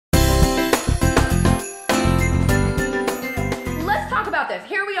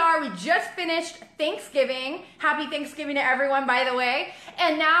just finished Thanksgiving. Happy Thanksgiving to everyone, by the way.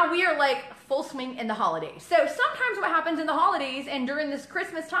 And now we are like full swing in the holidays. So sometimes what happens in the holidays and during this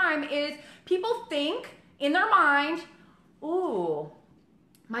Christmas time is people think in their mind, ooh,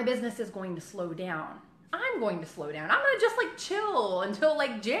 my business is going to slow down. I'm going to slow down. I'm going to just like chill until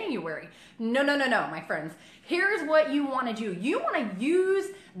like January. No, my friends. Here's what you want to do. You want to use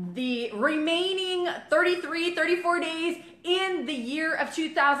the remaining 33, 34 days in the year of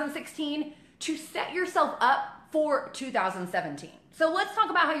 2016 to set yourself up for 2017. So let's talk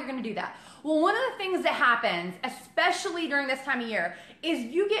about how you're going to do that. Well, one of the things that happens, especially during this time of year, is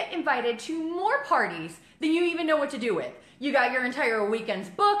you get invited to more parties than you even know what to do with. You got your entire weekends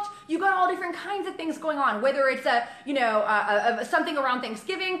booked. You got all different kinds of things going on, whether it's something around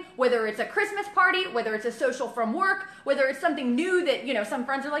Thanksgiving, whether it's a Christmas party, whether it's a social from work, whether it's something new that, some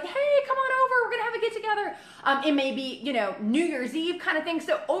friends are like, hey, come on over, we're gonna have a get together. It may be, New Year's Eve kind of thing.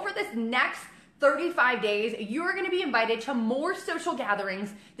 So over this next 35 days, you're gonna be invited to more social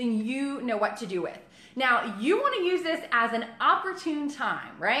gatherings than you know what to do with. Now, you want to use this as an opportune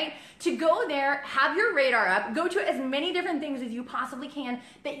time, right? To go there, have your radar up, go to as many different things as you possibly can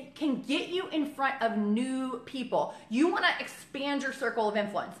that can get you in front of new people. You want to expand your circle of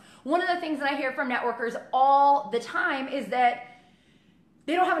influence. One of the things that I hear from networkers all the time is that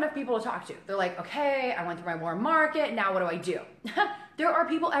they don't have enough people to talk to. They're like, okay, I went through my warm market, now what do I do? There are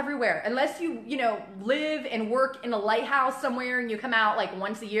people everywhere. Unless you live and work in a lighthouse somewhere and you come out like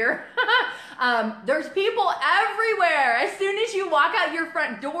once a year, there's people everywhere. As soon as you walk out your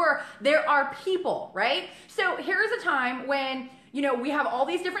front door, there are people, right? So here's a time when we have all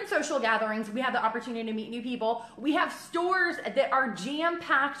these different social gatherings. We have the opportunity to meet new people. We have stores that are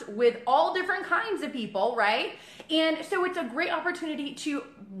jam-packed with all different kinds of people, right? And so it's a great opportunity to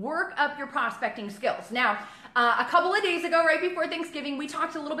work up your prospecting skills. Now, a couple of days ago, right before Thanksgiving, we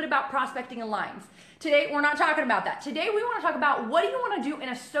talked a little bit about prospecting and lines. Today, we're not talking about that. Today, we want to talk about what do you want to do in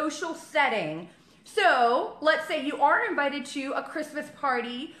a social setting. So let's say you are invited to a Christmas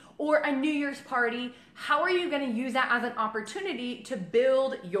party or a New Year's party. How are you going to use that as an opportunity to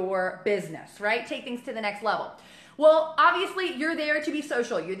build your business, right? Take things to the next level. Well, obviously, you're there to be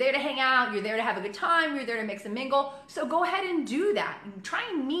social. You're there to hang out. You're there to have a good time. You're there to mix and mingle. So go ahead and do that. Try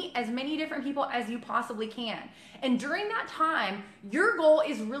and meet as many different people as you possibly can. And during that time, your goal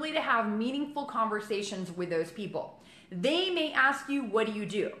is really to have meaningful conversations with those people. They may ask you, what do you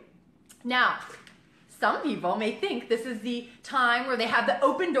do? Now, some people may think this is the time where they have the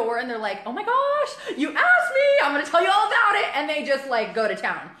open door and they're like, oh my gosh, you asked me, I'm gonna tell you all about it. And they just like go to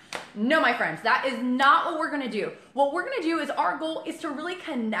town. No, my friends, that is not what we're gonna do. What we're gonna do is our goal is to really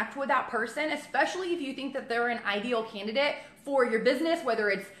connect with that person, especially if you think that they're an ideal candidate for your business,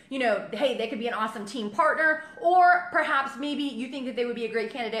 whether it's, hey, they could be an awesome team partner, or perhaps maybe you think that they would be a great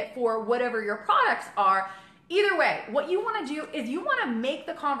candidate for whatever your products are. Either way, what you want to do is you want to make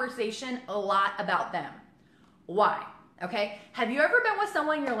the conversation a lot about them. Why? Okay? Have you ever been with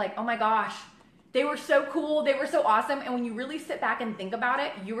someone you're like, oh my gosh, they were so cool, they were so awesome, and when you really sit back and think about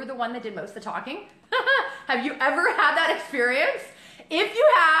it, you were the one that did most of the talking? Have you ever had that experience? If you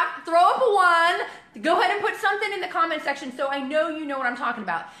have, throw up a 1. Go ahead and put something in the comment section so I know you know what I'm talking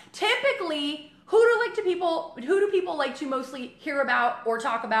about. Typically, who do people like to mostly hear about or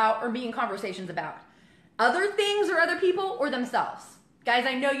talk about or be in conversations about? Other things or other people or themselves? Guys,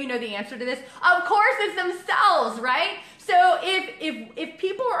 I know you know the answer to this. Of course it's themselves, right? So if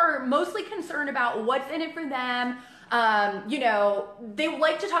people are mostly concerned about what's in it for them, they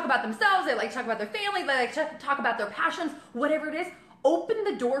like to talk about themselves, they like to talk about their family, they like to talk about their passions, whatever it is, open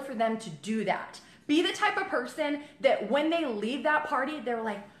the door for them to do that. Be the type of person that when they leave that party, they're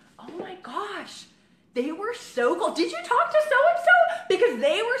like, oh my gosh, they were so cool. Did you talk to so-and-so? Because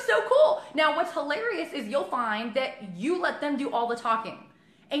they were so cool. Now, what's hilarious is you'll find that you let them do all the talking.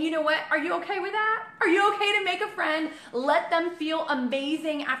 And you know what? Are you okay with that? Are you okay to make a friend? Let them feel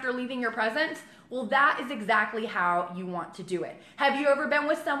amazing after leaving your presence? Well, that is exactly how you want to do it. Have you ever been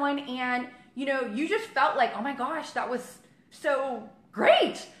with someone and, you just felt like, oh my gosh, that was so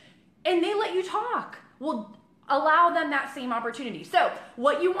great. And they let you talk. Well, allow them that same opportunity. So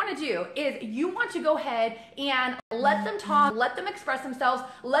what you want to do is you want to go ahead and let them talk, let them express themselves,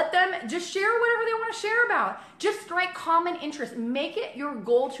 let them just share whatever they want to share about. Just strike common interest. Make it your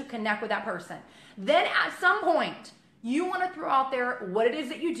goal to connect with that person. Then at some point, you want to throw out there what it is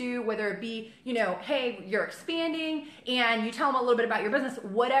that you do, whether it be, hey, you're expanding and you tell them a little bit about your business,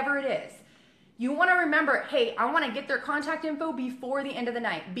 whatever it is. You want to remember, hey, I want to get their contact info before the end of the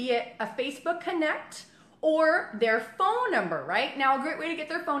night, be it a Facebook Connect or their phone number, right? Now, a great way to get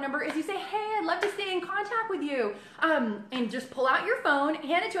their phone number is you say, hey, I'd love to stay in contact with you. And just pull out your phone,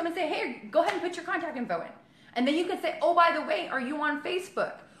 hand it to them and say, hey, go ahead and put your contact info in. And then you can say, oh, by the way, are you on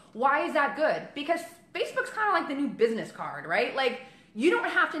Facebook? Why is that good? Because Facebook's kind of like the new business card, right? Like, you don't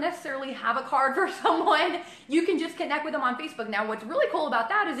have to necessarily have a card for someone. You can just connect with them on Facebook. Now, what's really cool about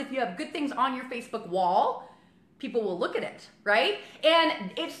that is if you have good things on your Facebook wall, people will look at it, right?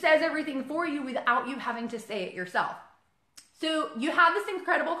 And it says everything for you without you having to say it yourself. So you have this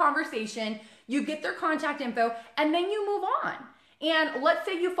incredible conversation, you get their contact info, and then you move on. And let's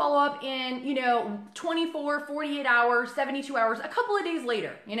say you follow up in, 24, 48 hours, 72 hours, a couple of days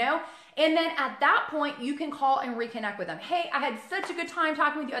later, And then at that point, you can call and reconnect with them. Hey, I had such a good time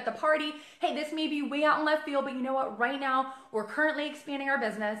talking with you at the party. Hey, this may be way out in left field, but you know what? Right now, we're currently expanding our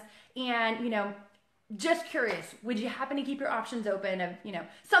business. And, just curious, would you happen to keep your options open of,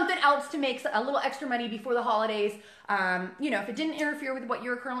 something else to make a little extra money before the holidays, if it didn't interfere with what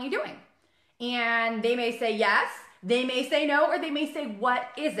you're currently doing? And they may say yes. They may say no, or they may say, what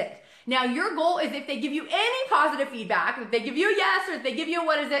is it? Now, your goal is if they give you any positive feedback, if they give you a yes, or if they give you a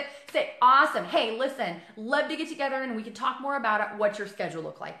what is it, say, awesome. Hey, listen, love to get together and we can talk more about it. What's your schedule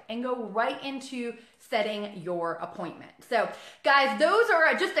look like? And go right into setting your appointment. So guys, those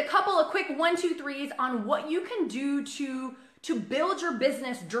are just a couple of quick 1, 2, 3s on what you can do to build your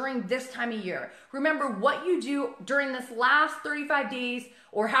business during this time of year. Remember, what you do during this last 35 days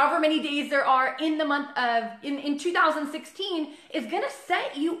or however many days there are in the month of, in 2016 is gonna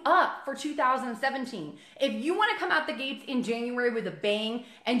set you up for 2017. If you wanna come out the gates in January with a bang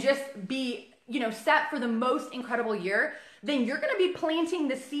and just be, set for the most incredible year, then you're gonna be planting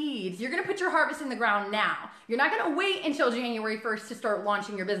the seeds. You're gonna put your harvest in the ground now. You're not gonna wait until January 1st to start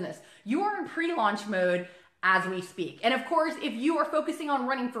launching your business. You are in pre-launch mode as we speak. And of course, if you are focusing on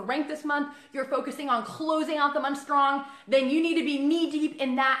running for rank this month, you're focusing on closing out the month strong, then you need to be knee deep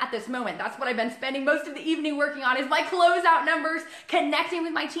in that at this moment. That's what I've been spending most of the evening working on is my closeout numbers, connecting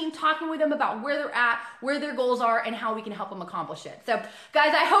with my team, talking with them about where they're at, where their goals are, and how we can help them accomplish it. So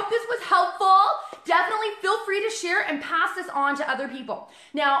guys, I hope this was helpful. Definitely feel free to share and pass this on to other people.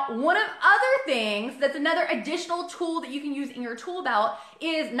 Now, one of other things that's another additional tool that you can use in your tool belt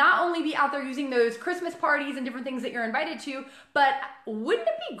is not only be out there using those Christmas parties and different things that you're invited to, but wouldn't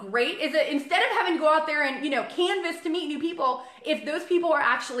it be great is that instead of having to go out there and, canvas to meet new people, if those people are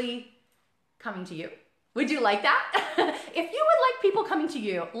actually coming to you? Would you like that? If you would like people coming to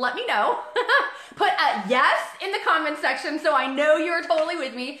you, let me know. Put a yes in the comment section so I know you're totally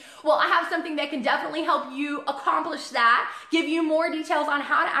with me. Well, I have something that can definitely help you accomplish that, give you more details on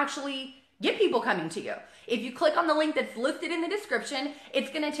how to actually get people coming to you. If you click on the link that's listed in the description,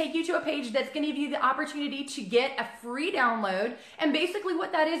 it's gonna take you to a page that's gonna give you the opportunity to get a free download. And basically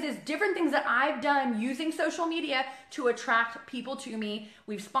what that is different things that I've done using social media to attract people to me.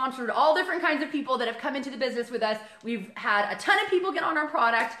 We've sponsored all different kinds of people that have come into the business with us. We've had a ton of people get on our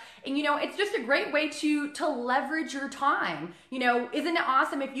product. And it's just a great way to leverage your time. Isn't it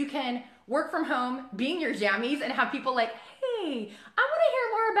awesome if you can work from home, be in your jammies, and have people like, hey, I want to hear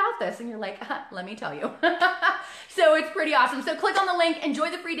more about this. And you're like, let me tell you. So it's pretty awesome. So click on the link, enjoy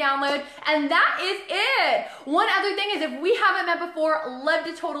the free download, and that is it. One other thing is if we haven't met before, love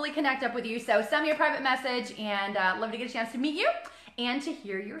to totally connect up with you. So send me a private message and love to get a chance to meet you and to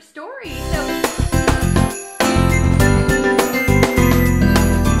hear your story. So